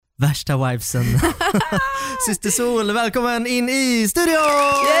värsta vibesen. Syster Sol, välkommen in i studion!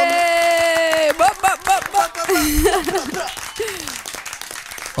 Yay!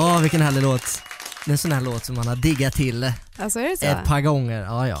 Vilken härlig låt. Det är en sån här låt som man har diggat till alltså är det så? ett par gånger.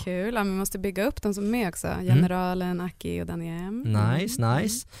 Ja. Kul, ja, vi måste bygga upp dem som är med också. Generalen, Aki och Daniel.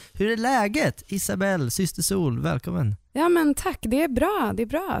 Nice. Hur är läget? Isabel, Syster Sol, välkommen. Ja men tack, det är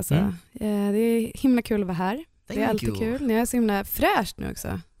bra alltså. Det är himla kul att vara här. Det är alltid kul. Ni är så himla fräscht nu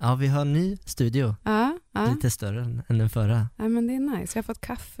också. Ja, vi har en ny studio. Ja. Lite större än den förra. Ja, men det är nice. Vi har fått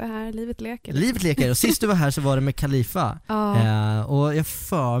kaffe här. Livet leker. Livet leker. Och sist du var här så var det med Khalifa. Och jag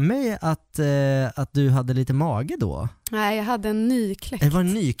för mig att du hade lite mage då. Nej, jag hade en nykläckt. Det var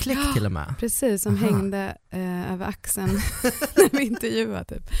en nykläckt till och med. Precis, som hängde över axeln när vi intervjuade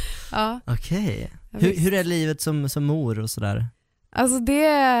typ. Ja. Okej. Hur är livet som mor och sådär? Alltså det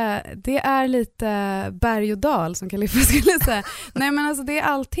är lite berg och dal som Khalifa skulle säga. Nej men alltså det är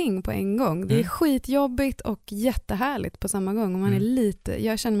allting på en gång. Det är skitjobbigt och jättehärligt på samma gång. Och man är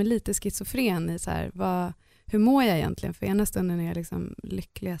jag känner mig lite schizofren i så här, hur mår jag egentligen? För ena stunden är jag liksom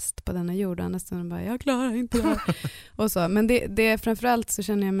lyckligast på denna jord och andra stunden bara, jag klarar inte det här. Och så. Men det framförallt så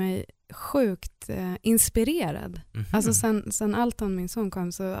känner jag mig sjukt inspirerad. Alltså sen Alton, min son,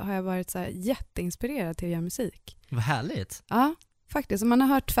 kom så har jag varit så här jätteinspirerad till att göra musik. Vad härligt. Ja. Faktiskt, man har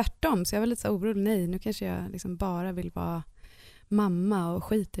hört tvärtom så jag var lite så orolig. Nej, nu kanske jag liksom bara vill vara mamma och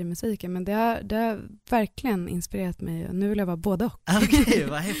skiter i musiken. Men det har verkligen inspirerat mig och nu vill jag vara både och. Okej,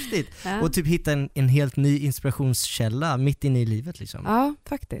 vad häftigt. Ja. Och typ hitta en helt ny inspirationskälla mitt inne i livet liksom. Ja,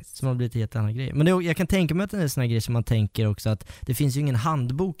 faktiskt. Som har blivit en helt annan grej. Men jag kan tänka mig att det är en sån här grej som man tänker också att det finns ju ingen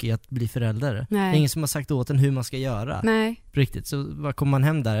handbok i att bli förälder. Nej. Det är ingen som har sagt åt en hur man ska göra. Nej. Riktigt. Så vad kommer man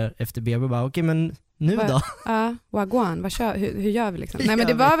hem där efter BB och bara okej, men nu då? Ja, wagwan, hur gör vi liksom? Nej men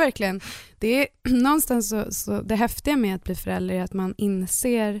det var verkligen, det är någonstans så det häftiga med att bli förälder är att man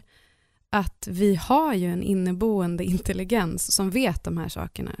inser att vi har ju en inneboende intelligens som vet de här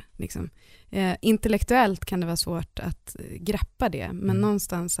sakerna. Liksom. Intellektuellt kan det vara svårt att greppa det, men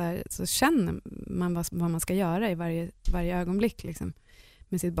någonstans här, så känner man vad man ska göra i varje ögonblick liksom,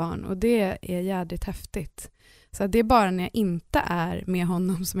 med sitt barn. Och det är jädrigt häftigt. Så det är bara när jag inte är med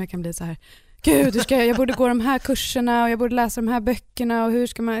honom som jag kan bli så här, gud, jag borde gå de här kurserna och jag borde läsa de här böckerna och hur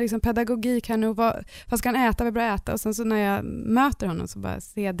ska man liksom pedagogik här nu och vad ska han äta, vad bra äta, och sen så när jag möter honom så bara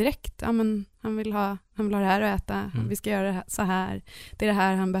ser jag direkt, ja men han vill ha det här att äta, vi ska göra det här, så här, det är det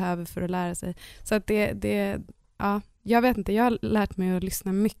här han behöver för att lära sig. Så att det ja, jag vet inte, jag har lärt mig att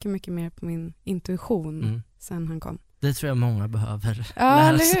lyssna mycket, mycket mer på min intuition sen han kom. Det tror jag många behöver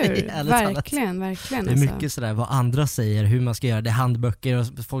lära sig. Verkligen. Det är mycket sådär vad andra säger, hur man ska göra det, handböcker och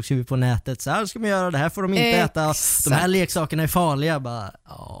folk skriver på nätet, så här ska man göra, det här får de inte äta, de här leksakerna är farliga.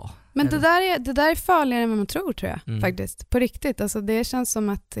 Men det där är farligare än vad man tror jag, faktiskt. På riktigt, alltså det känns som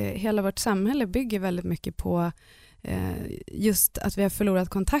att hela vårt samhälle bygger väldigt mycket på just att vi har förlorat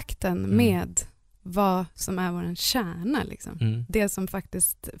kontakten med vad som är vår kärna liksom. Det som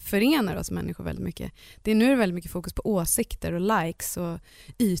faktiskt förenar oss människor väldigt mycket. Det är nu väldigt mycket fokus på åsikter och likes och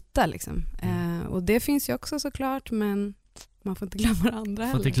yta liksom. Och det finns ju också såklart, men man får inte glömma det andra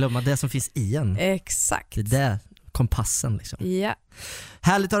heller. Får inte glömma det som finns i en. Exakt. Det är kompassen liksom. Ja.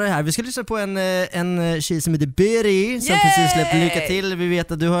 Härligt att ha dig här. Vi ska lyssna på en tjej som heter Beri som precis släppte Lycka till. Vi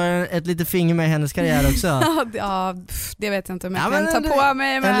vet att du har ett litet finger med i hennes karriär också. Ja, det vet jag inte om jag kan ta på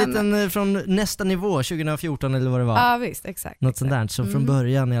mig. En liten från nästa nivå, 2014 eller vad det var. Ja visst, exakt. Något sånt där, så från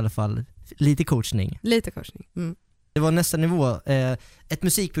början i alla fall. Lite coachning. Det var nästa nivå, ett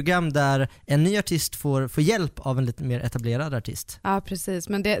musikprogram där en ny artist får hjälp av en lite mer etablerad artist. Ja, precis.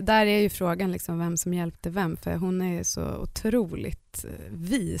 Men där är ju frågan liksom vem som hjälpte vem, för hon är så otroligt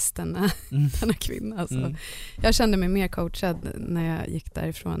vis, denna kvinna. Alltså. Jag kände mig mer coachad när jag gick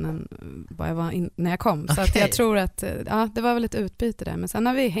därifrån än vad jag var när jag kom. Så att jag tror att det var väl ett utbyte där. Men sen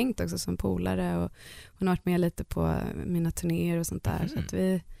har vi hängt också som polare och hon har varit med lite på mina turnéer och sånt där. Så att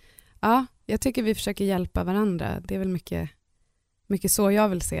jag tycker vi försöker hjälpa varandra. Det är väl mycket så jag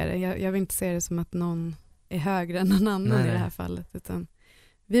vill se det. Jag vill inte se det som att någon är högre än någon annan i det här fallet, utan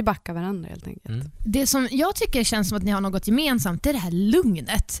vi backar varandra helt enkelt. Det som jag tycker känns som att ni har något gemensamt, det är det här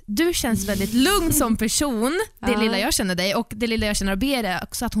lugnet. Du känns väldigt lugn som person, det lilla jag känner dig, och det lilla jag känner av Bere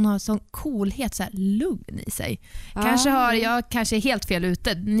också, att hon har en sån coolhet, så här lugn i sig. Kanske har jag kanske är helt fel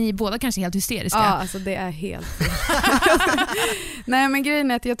ute. Ni båda kanske är helt hysteriska. Ja, alltså det är helt fel. Nej, men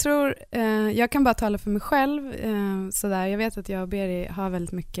grejen är att jag tror, jag kan bara tala för mig själv, sådär. Jag vet att jag och Bere har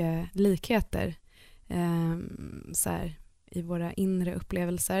väldigt mycket likheter så här, i våra inre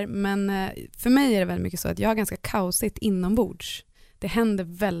upplevelser. Men för mig är det väldigt mycket så att jag har ganska kaosigt inombords. Det händer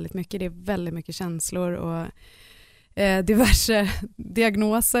väldigt mycket, det är väldigt mycket känslor och diverse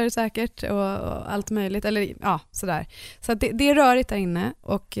diagnoser säkert och allt möjligt. Eller ja, sådär. Så att det är rörigt där inne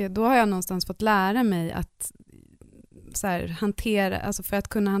och då har jag någonstans fått lära mig att så här, hantera, alltså för att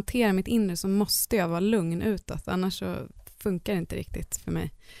kunna hantera mitt inre så måste jag vara lugn utåt, annars så funkar det inte riktigt för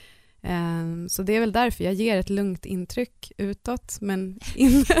mig. Så det är väl därför jag ger ett lugnt intryck utåt, men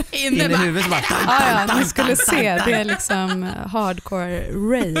inne i huvudet bara ja, ni skulle se, det är liksom hardcore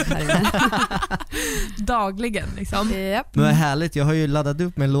rave här inne. Dagligen liksom. Yep. Men vad härligt, jag har ju laddat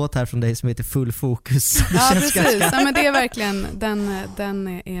upp med en låt här från dig som heter Full Fokus. Ja, precis. Ja, men det är verkligen, den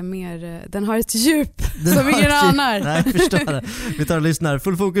är mer, den har ett djup som ingen anar. Nej, jag förstår det. Vi tar och lyssnar.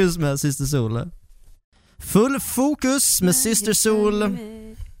 Full Fokus med Syster Sol. Full Fokus med Syster Sol.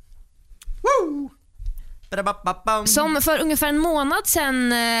 Som för ungefär en månad sedan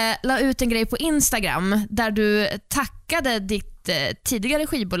la ut en grej på Instagram där du tackade ditt tidigare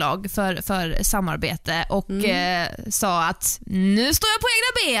skivbolag för samarbete och sa att nu står jag på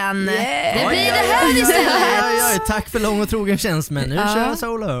egna ben. Det blir det här istället. Tack för lång och trogen tjänst, men nu kör jag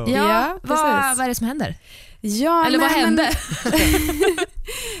solo. Ja, vad är det som händer? Ja, eller vad hände?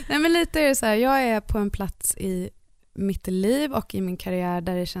 Nej, men lite är det så här, jag är på en plats i mitt liv och i min karriär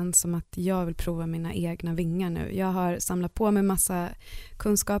där det känns som att jag vill prova mina egna vingar nu. Jag har samlat på mig massa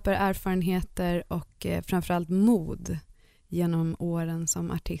kunskaper, erfarenheter och framförallt mod genom åren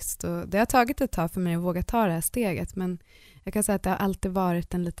som artist. Och det har tagit ett tag för mig att våga ta det här steget, men jag kan säga att det har alltid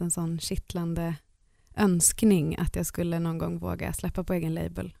varit en liten sån kittlande önskning att jag skulle någon gång våga släppa på egen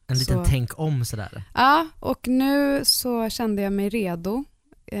label. En liten tänk om sådär. Ja, och nu så kände jag mig redo.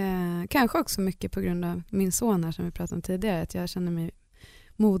 Kanske också mycket på grund av min son här som vi pratade om tidigare, att jag känner mig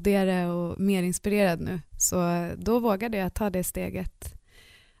modigare och mer inspirerad nu. Så då vågade jag ta det steget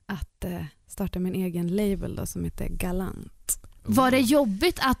att starta min egen label då, som heter Galant. Var det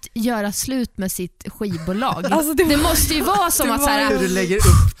jobbigt att göra slut med sitt skivbolag? Alltså det måste ju vara som att så här, hur du lägger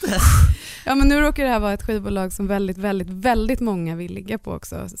upp det. Ja, men nu råkar det här vara ett skivbolag som väldigt, väldigt, väldigt många vill ligga på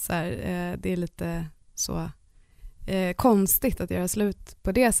också. Så här, det är lite så konstigt att göra slut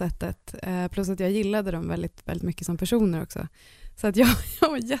på det sättet. Plus att jag gillade dem väldigt, väldigt mycket som personer också. Så att jag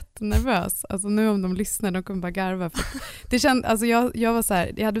var jättenervös. Alltså nu om de lyssnar, de kommer bara garva. För det kände, alltså jag var så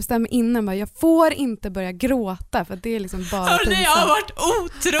här, jag hade bestämt mig innan, bara, jag får inte börja gråta för att det är liksom bara pinsamt. Jag har varit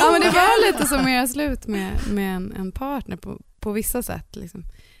otrolig. Ja, men det var lite som att göra slut med en partner på vissa sätt liksom.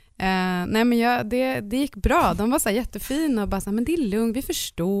 Nej, men det gick bra. De var så här jättefina och bara så här, men det är lugnt, vi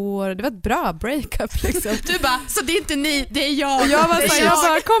förstår. Det var ett bra breakup liksom. Du bara, så det är inte ni, det är jag. Och jag var så här, jag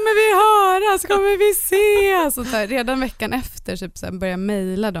bara, kommer vi höras, kommer vi ses? Och så här, redan veckan efter typ så här, började jag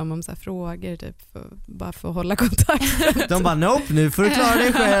mejla dem om så här frågor typ bara för att hålla kontakten. De bara, nope, nu får du klara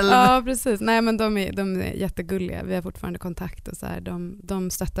dig själv. Ja, precis. Nej, men de är jättegulliga. Vi har fortfarande kontakt och så här,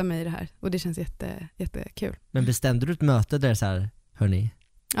 de stöttar mig i det här och det känns jättekul. Men bestämde du ett möte där så här, hörni,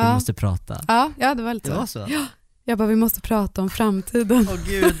 vi måste prata? Ja, det var lite det var så. Ja, jag bara, vi måste prata om framtiden. Åh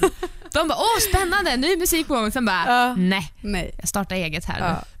gud. De bara, spännande, ny musik på gång. Sen bara, nej, jag startar eget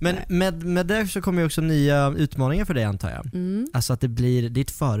här nu. Men med det så kommer ju också nya utmaningar för dig, antar jag. Alltså att det blir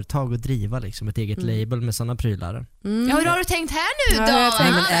ditt företag att driva liksom, ett eget label med sådana prylar. Ja, hur har du tänkt här nu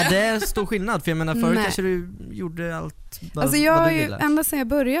då? Men är det stor skillnad? För jag menar, förut kanske du gjorde allt alltså jag vad du ville. Ända sedan jag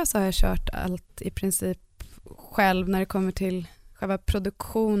började så har jag kört allt i princip själv när det kommer till själva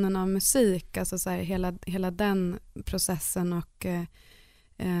produktionen av musik, alltså så här, hela den processen och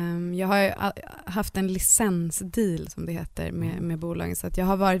jag har ju haft en licensdeal som det heter med bolagen, så att jag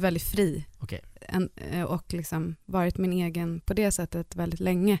har varit väldigt fri och liksom varit min egen på det sättet väldigt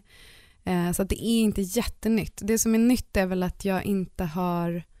länge. Så att det är inte jättenytt. Det som är nytt är väl att jag inte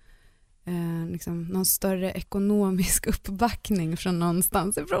har liksom någon större ekonomisk uppbackning från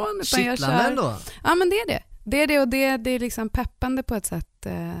någonstans ifrån. Kittlande ändå? Ja, men det är det. Det är det, och det är liksom peppande på ett sätt.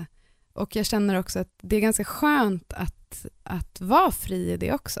 Och jag känner också att det är ganska skönt att vara fri i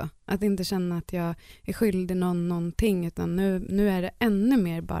det också. Att inte känna att jag är skyldig någonting, utan nu är det ännu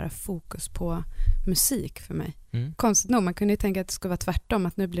mer bara fokus på musik för mig. Konstigt nog, man kunde ju tänka att det skulle vara tvärtom,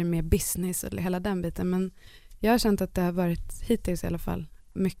 att nu blir det mer business eller hela den biten. Men jag har känt att det har varit hittills i alla fall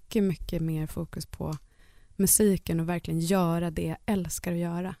mycket, mycket mer fokus på musiken och verkligen göra det jag älskar att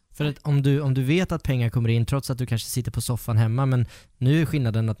göra. För att om du vet att pengar kommer in trots att du kanske sitter på soffan hemma, men nu är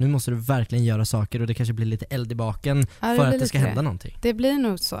skillnaden att nu måste du verkligen göra saker och det kanske blir lite eld i baken för att det ska hända någonting. Det blir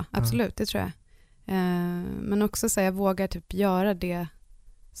nog så, absolut, det tror jag. Men också så jag vågar typ göra det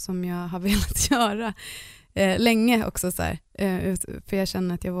som jag har velat göra länge också så här, för jag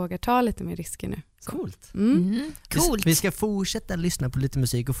känner att jag vågar ta lite mer risker nu. Så. Coolt. Coolt. Vi ska fortsätta lyssna på lite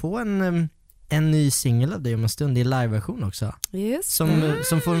musik och få en ny singel av dig om en stund i liveversion också.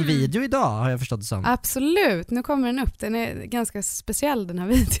 Som får en video idag, har jag förstått det som. Absolut, nu kommer den upp. Den är ganska speciell, den här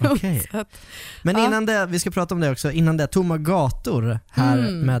videon. Okay. Men innan det, vi ska prata om det också, innan det, Tomma gator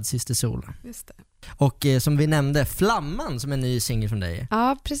här med Syster Sol. Just det. Och som vi nämnde, Flamman som är en ny singel från dig.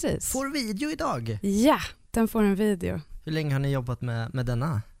 Ja, precis. Får video idag. Ja, den får en video. Hur länge har ni jobbat med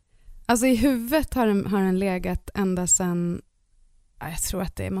denna? Alltså i huvudet har den legat ända sedan, jag tror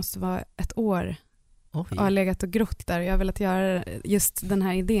att det måste vara ett år. Oj. Jag har legat och grott där. Jag har velat göra just den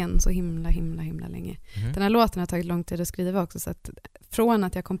här idén så himla länge. Den här låten har tagit lång tid att skriva också, så att från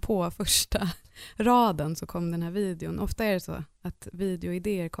att jag kom på första raden så kom den här videon. Ofta är det så att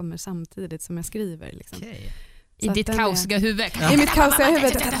videoidéer kommer samtidigt som jag skriver. Liksom. Okay. I ditt kaosiga huvud. I mitt kaosiga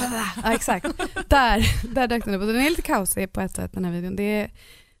huvud. Ja, exakt. Där dök den upp. Och den är lite kaosig på ett sätt, den här videon. Det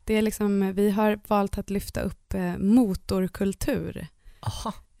är liksom, vi har valt att lyfta upp motorkultur.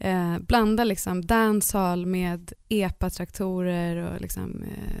 Aha. Blanda liksom dancehall med epa-traktorer och liksom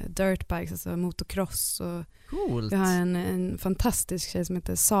dirtbikes, alltså motocross. Och coolt. vi har en fantastisk tjej som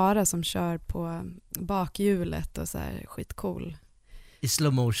heter Sara som kör på bakhjulet och så här skitcool. I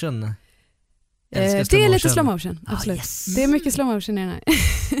slow motion. Det är lite slow motion, absolut. Yes. Det är mycket slow motion i den här.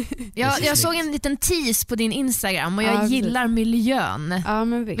 Jag såg en liten tease på din Instagram och jag gillar miljön. Ja,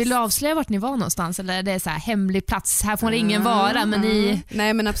 men visst. Vill du avslöja vart ni var någonstans, eller är det så här hemlig plats? Här får ingen vara, men ni...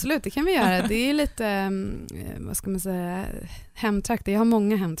 Nej, men absolut, det kan vi göra. Det är lite, vad ska man säga, hemtrakter. Jag har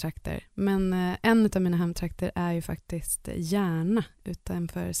många hemtrakter, men en av mina hemtrakter är ju faktiskt Järna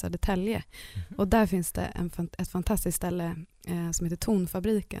utanför Södertälje. Och där finns det ett fantastiskt ställe som heter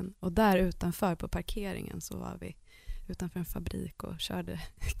Tonfabriken, och där utanför på parkeringen så var vi utanför en fabrik och körde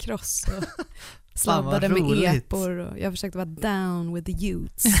cross och sladdade med epor, och jag försökte vara down with the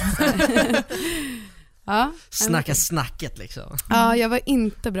youths. Ja, snacka snacket liksom. Ja, jag var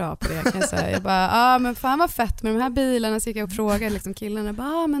inte bra på det, kan jag säga. Jag bara, men fan vad fett med de här bilarna. Så gick jag och frågade liksom killarna,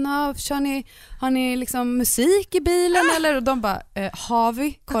 har ni liksom musik i bilen eller? Och de bara, har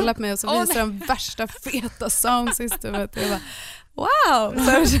vi? Kolla på mig och så visar de värsta feta soundsystemet. Jag bara, wow!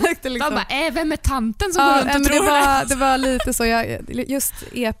 Så jag försökte liksom... De bara, vem är tanten som går runt och tror det var lite så. Just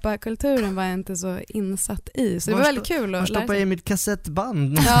epa-kulturen var jag inte så insatt i. Så det var väldigt kul att stoppa i mitt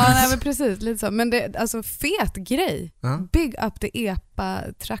kassettband. Ja, nej, men precis. Lite så. Men det, alltså fet grej. Big up the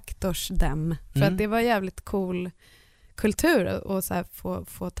epa-traktorsdem. För att det var jävligt cool kultur att så här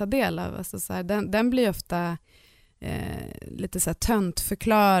få ta del av. Alltså så här, den blir ofta... lite så här tönt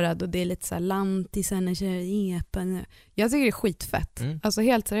förklarad, och det är lite så här lantisar när kör epan. Jag tycker det är skitfett. Alltså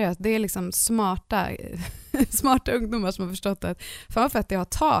helt seriöst, det är liksom smarta ungdomar som har förstått att fan vad fett jag har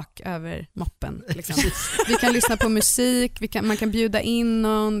tak över moppen liksom. Vi kan lyssna på musik, man kan bjuda in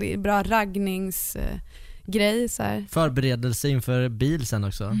någon, det är bra raggningsgrej så här. Förberedelse inför bil sen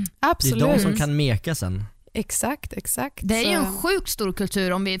också. Absolut. Det är de som kan meka sen. Exakt. Det är ju en sjukt stor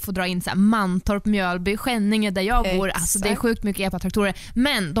kultur om vi får dra in så här Mantorp, Mjölby, Skänninge där jag bor. Alltså det är sjukt mycket epa-traktorer,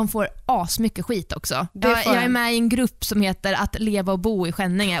 men de får asmycket skit också. Jag är med i en grupp som heter Att leva och bo i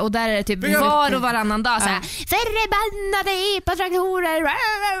Skänninge, och där är det typ var och varannan dag så här förbannade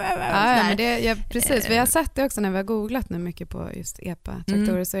epa-traktorer. Precis, vi har sett det också när vi har googlat nu mycket på just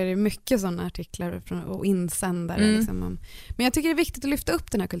epa-traktorer, så är det mycket sådana artiklar och insändare liksom. Men jag tycker det är viktigt att lyfta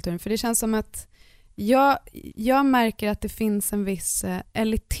upp den här kulturen, för det känns som att jag märker att det finns en viss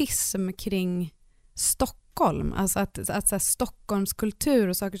elitism kring Stockholm. Alltså att så här, Stockholms kultur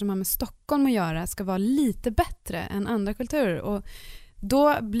och saker som har med Stockholm att göra ska vara lite bättre än andra kulturer. Och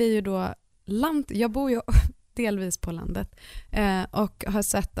då blir ju då jag bor ju delvis på landet och har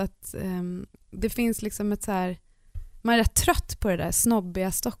sett att det finns liksom ett så här, man är rätt trött på det där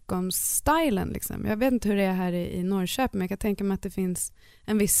snobbiga Stockholms-stylen liksom. Jag vet inte hur det är här i Norrköping, men jag kan tänka mig att det finns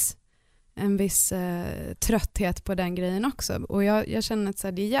en viss trötthet på den grejen också. Och jag känner att så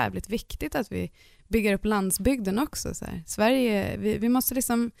här, det är jävligt viktigt att vi bygger upp landsbygden också. Så här. Sverige, vi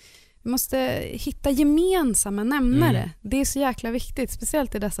måste hitta gemensamma nämnare. Det är så jäkla viktigt,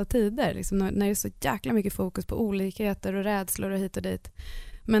 speciellt i dessa tider. Liksom, när det är så jäkla mycket fokus på olikheter och rädslor och hit och dit.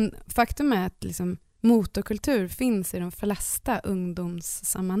 Men faktum är att liksom, motorkultur finns i de flesta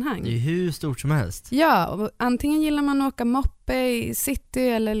ungdomssammanhang. Det är hur stort som helst. Ja, och antingen gillar man att åka moppe i city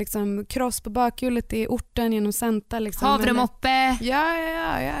eller liksom cross på bakhjulet i orten genom Senta. Liksom. Havremoppe. Ja.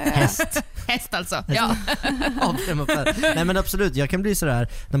 Häst alltså. Ja. Havremoppe. Nej men absolut, jag kan bli så där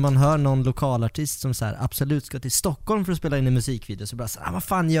när man hör någon lokalartist som så här, absolut ska till Stockholm för att spela in en musikvideo, så bara så här, vad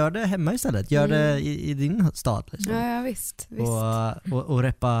fan, gör det hemma istället. Gör det i din stad. Liksom. Ja, visst. Och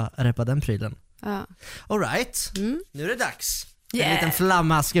reppa den prylen. Ja. All right. Nu är det dags. En liten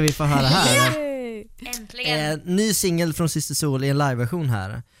flamma ska vi få höra här. Äntligen. Verkligen. Ny singel från Syster Sol i en liveversion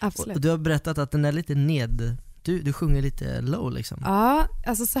här. Absolut. Och du har berättat att den är lite du sjunger lite low liksom. Ja,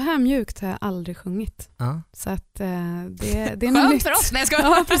 alltså så här mjukt har jag aldrig sjungit. Ja. Så att det är Skönt något nytt. för oss. Nej, jag ska.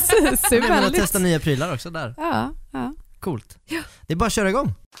 Ja, precis. Det är Men att väldigt... testa nya prylar också där. Ja. Coolt. Det är bara att köra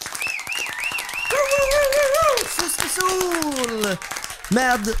igång. Syster Sol!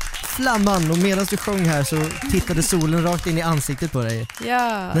 Med flamman, och medan du sjöng här så tittade solen rakt in i ansiktet på dig.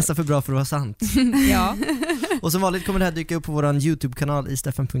 Ja. Nästan för bra för att vara sant. Ja. Och som vanligt kommer det här dyka upp på vår YouTube-kanal i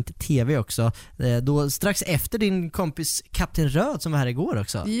Stefan.tv också. Då strax efter din kompis Kapten Röd som var här igår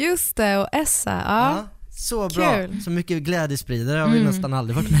också. Just det, och Essa. Ja. Så bra. Kul. Så mycket glädjespridare har vi nästan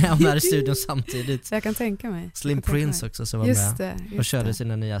aldrig varit med om här i studion samtidigt. Så jag kan tänka mig. Slim Prince också som var Just med det. och körde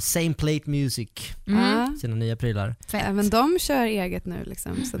sina nya Same Plate Music, Ja. sina nya prylar. Även de kör eget nu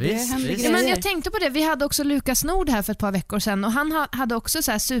liksom, så det Visst, händer visst. Ja, grejer. men jag tänkte på det, vi hade också Lukas Nord här för ett par veckor sedan och han hade också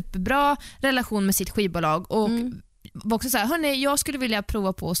så här superbra relation med sitt skivbolag och var också så här, hörni, jag skulle vilja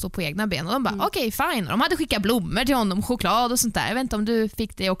prova på att stå på egna ben och de bara, okej, fine. Och de hade skickat blommor till honom, choklad och sånt där. Jag vet inte om du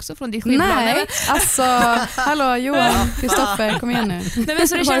fick det också från ditt skivbolag. Nej, alltså, hallå Johan, Kristoffer, kom igen nu. Nej, men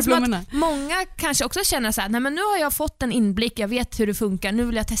så det Var är känns som blommorna? att många kanske också känner så här, nej men nu har jag fått en inblick, jag vet hur det funkar, nu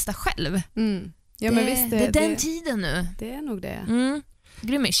vill jag testa själv. Ja, men visst, det är den tiden nu. Det är nog det.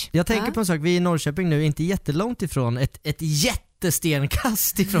 Grymmig. Jag tänker på en sak, vi är i Norrköping nu, inte jättelångt ifrån ett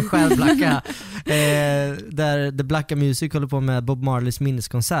jättestenkast ifrån Skärblacka där The Blacka Music håller på med Bob Marleys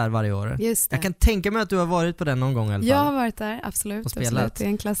minneskonsert varje år. Just det. Jag kan tänka mig att du har varit på den någon gång i alla fall. Jag har varit där, absolut. Och spelat. Absolut. Det är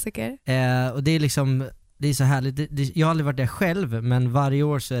en klassiker. Och det är liksom, det är så härligt. Jag har aldrig varit där själv, men varje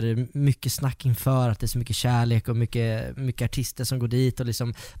år så är det mycket snack inför att det är så mycket kärlek och mycket artister som går dit och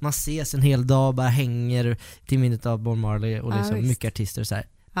liksom man ses en hel dag och bara hänger till minnet av Bob Marley och liksom visst. mycket artister och så här.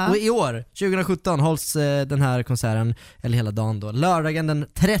 Ja. Och i år, 2017, hålls den här konserten, eller hela dagen då, lördagen den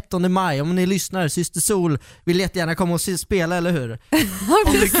 13 maj. Om ni lyssnar, Syster Sol vill jättegärna komma och spela, eller hur?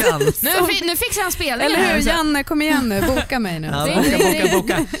 Om du kan. Nu fixar han spelningen. Eller hur, här, så. Janne, kom igen nu, boka mig nu. Ja,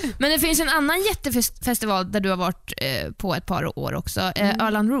 boka. Men det finns en annan jättefestival där du har varit på ett par år också,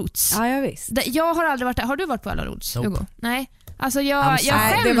 Öland Roots. Ja, visst. Jag har aldrig varit där. Har du varit på Öland Roots, Nope. Hugo? Nej. Alltså jag Nej,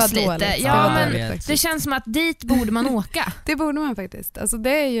 det var skäms lite. dåligt. Ja, Det var men dåligt. det känns som att dit borde man åka. Det borde man faktiskt. Alltså det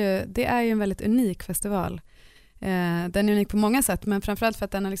är ju en väldigt unik festival. Den är unik på många sätt, men framförallt för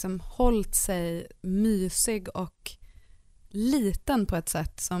att den har liksom hållit sig mysig och liten på ett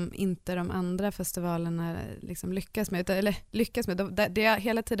sätt som inte de andra festivalerna liksom lyckas med. Det är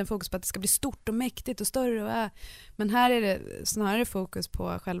hela tiden fokus på att det ska bli stort och mäktigt och större. Men här är det snarare fokus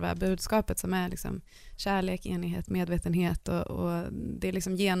på själva budskapet som är liksom kärlek, enighet, medvetenhet och det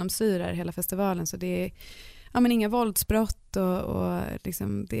liksom genomsyrar hela festivalen. Så det är inga våldsbrott och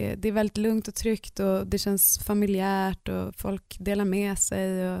liksom det är väldigt lugnt och tryggt och det känns familjärt och folk delar med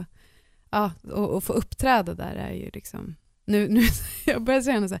sig och få uppträda där är ju liksom nu jag börjar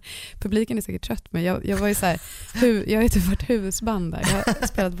säga så här, publiken är säkert trött, men jag var ju så här, jag har ju typ varit husband där. Jag har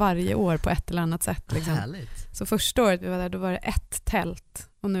spelat varje år på ett eller annat sätt liksom. Härligt. Så första året vi var där, då var det ett tält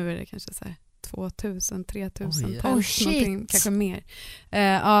och nu är det kanske så här 2000, 3000 Oj. tält, shit. någonting, kanske mer.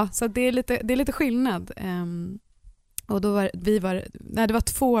 Så det är lite skillnad. Och då det var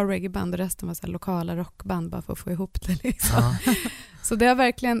 2 reggaeband och resten var så här lokala rockband bara för att få ihop det liksom. Ja. Så det har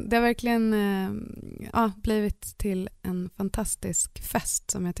verkligen blivit till en fantastisk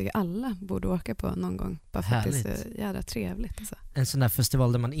fest som jag tycker alla borde åka på någon gång. Bara för att det är så jävla trevligt. Alltså. En sån där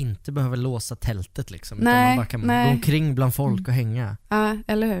festival där man inte behöver låsa tältet liksom, utan Nej, man bara kan gå omkring bland folk och hänga. Ja,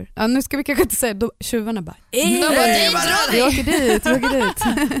 eller hur? Ja, nu ska vi kanske inte säga, tjuvarna bara Vi åker dit.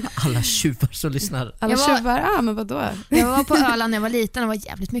 Alla tjuvar som lyssnar. Alla tjuvar, men vadå? Jag var på Öland när jag var liten och det var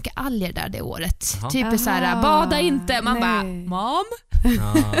jävligt mycket alger där det året. Aha. Typ så här, bada inte. Man bara, mom,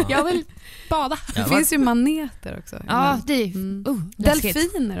 jag vill bada. Det finns ju maneter också. Ja, det är läskigt.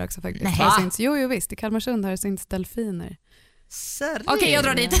 Delfiner också faktiskt. Nej. Har synts. Jo visst, i Kalmarsund har det synts delfiner. Okej, jag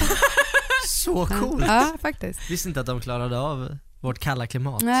drar dit. Så coolt. Ja, faktiskt. Visste inte att de klarade av vårt kalla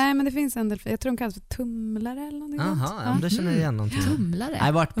klimat. Nej, men det finns en delfin. Jag tror de kallas för tumlare eller någonting. Aha, det känner jag igen någonting. Tumlare. Jag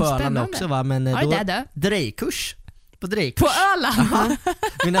har varit på Öland också, va? Men då drejkurs. På drejkurs. På Öland?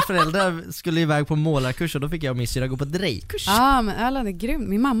 Mina föräldrar skulle iväg på målarkurs och då fick jag och min syra gå på drejkurs. Ja, men Öland är grym.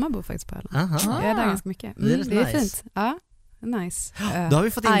 Min mamma bor faktiskt på Öland. Aha. Jag är där ganska mycket. Det är Det är nice. fint. Ja, nice. Då har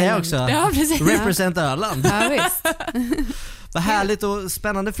vi fått in det också. Ja, precis. Represent Öland. Ja, visst. Vad härligt och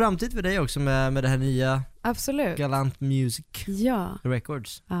spännande framtid för dig också med det här nya Absolut. Galant Music Ja.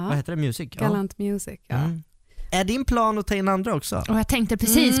 Records. Ja. Vad heter det? Music? Galant Music, ja. Mm. Är din plan att ta in andra också? Och jag tänkte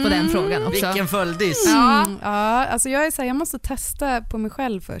precis på den frågan också. Vilken följdis. Ja. Ja, alltså jag är så här, jag måste testa på mig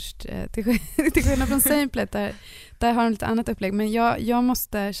själv först. Till skillnad från Same Plate, där har de lite annat upplägg. Men jag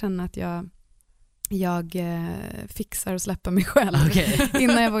måste känna att jag fixar och släpper mig själv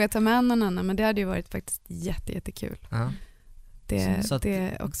innan jag vågar ta med någon annan. Men det hade ju varit faktiskt jättekul. Det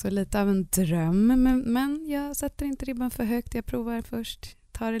är också lite av en dröm, men jag sätter inte ribban för högt. Jag provar först,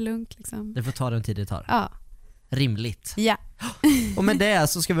 tar det lugnt liksom. Det får ta den tid det tar. Ja. Rimligt. Ja. Och med det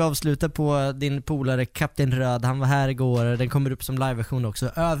så ska vi avsluta på din polare Kapten Röd. Han var här igår, den kommer upp som liveversion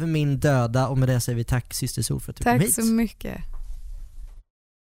också. Över min döda, och med det säger vi tack Syster Sol för att du kom hit. Tack så mycket.